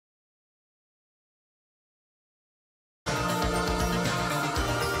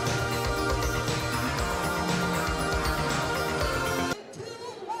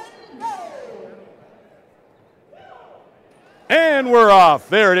And we're off.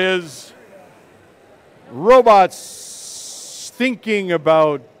 There it is. Robots thinking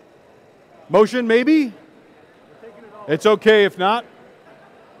about motion, maybe? It's okay if not.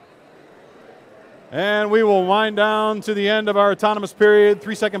 And we will wind down to the end of our autonomous period.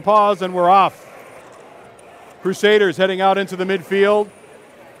 3-second pause, and we're off. Crusaders heading out into the midfield.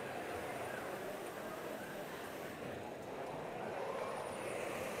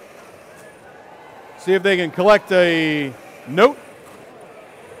 See if they can collect a note.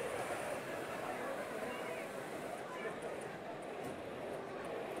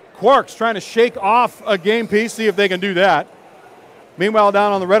 Quarks trying to shake off a game piece, see if they can do that. Meanwhile,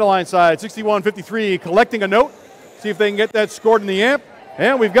 down on the red line side, 61-53, collecting a note. See if they can get that scored in the amp.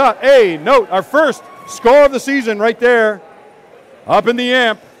 And we've got a note, our first score of the season right there, up in the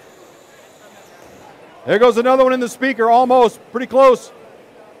amp. There goes another one in the speaker, almost, pretty close.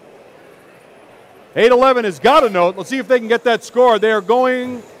 811 has got a note. Let's see if they can get that score. They are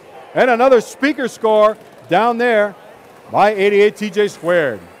going, and another speaker score down there by 88 TJ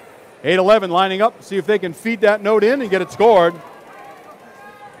squared. 811 lining up, see if they can feed that note in and get it scored.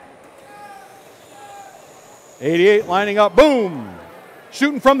 88 lining up, boom!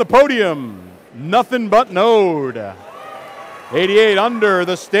 Shooting from the podium, nothing but node. 88 under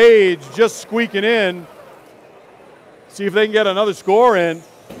the stage, just squeaking in. See if they can get another score in.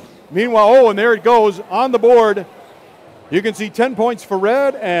 Meanwhile, oh, and there it goes on the board. You can see 10 points for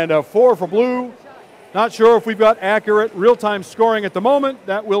red and 4 for blue. Not sure if we've got accurate real-time scoring at the moment.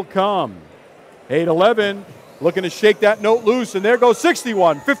 That will come. 811 looking to shake that note loose, and there goes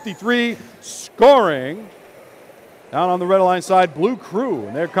 61-53 scoring. Down on the red line side, Blue Crew,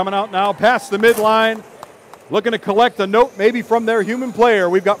 and they're coming out now past the midline, looking to collect a note maybe from their human player.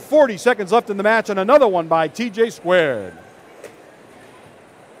 We've got 40 seconds left in the match, and another one by TJ squared.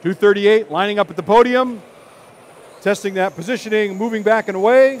 238 lining up at the podium, testing that positioning, moving back and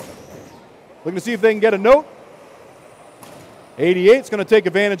away. Looking to see if they can get a note. 88's going to take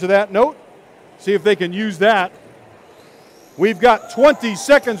advantage of that note. See if they can use that. We've got 20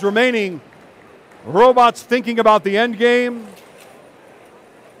 seconds remaining. Robots thinking about the end game.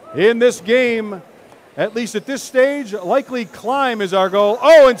 In this game, at least at this stage, likely climb is our goal.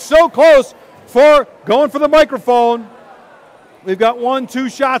 Oh, and so close for going for the microphone. We've got 1, 2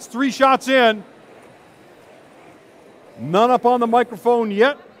 shots, 3 shots in. None up on the microphone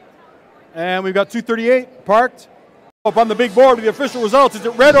yet. And we've got 238 parked. Up on the big board with the official results. Is it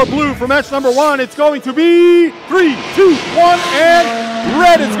red or blue for match number 1? It's going to be 3, 2, 1, and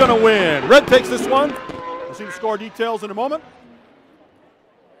red is going to win. Red takes this one. We'll see the score details in a moment.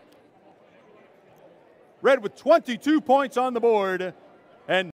 Red with 22 points on the board.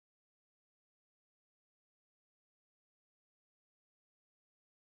 And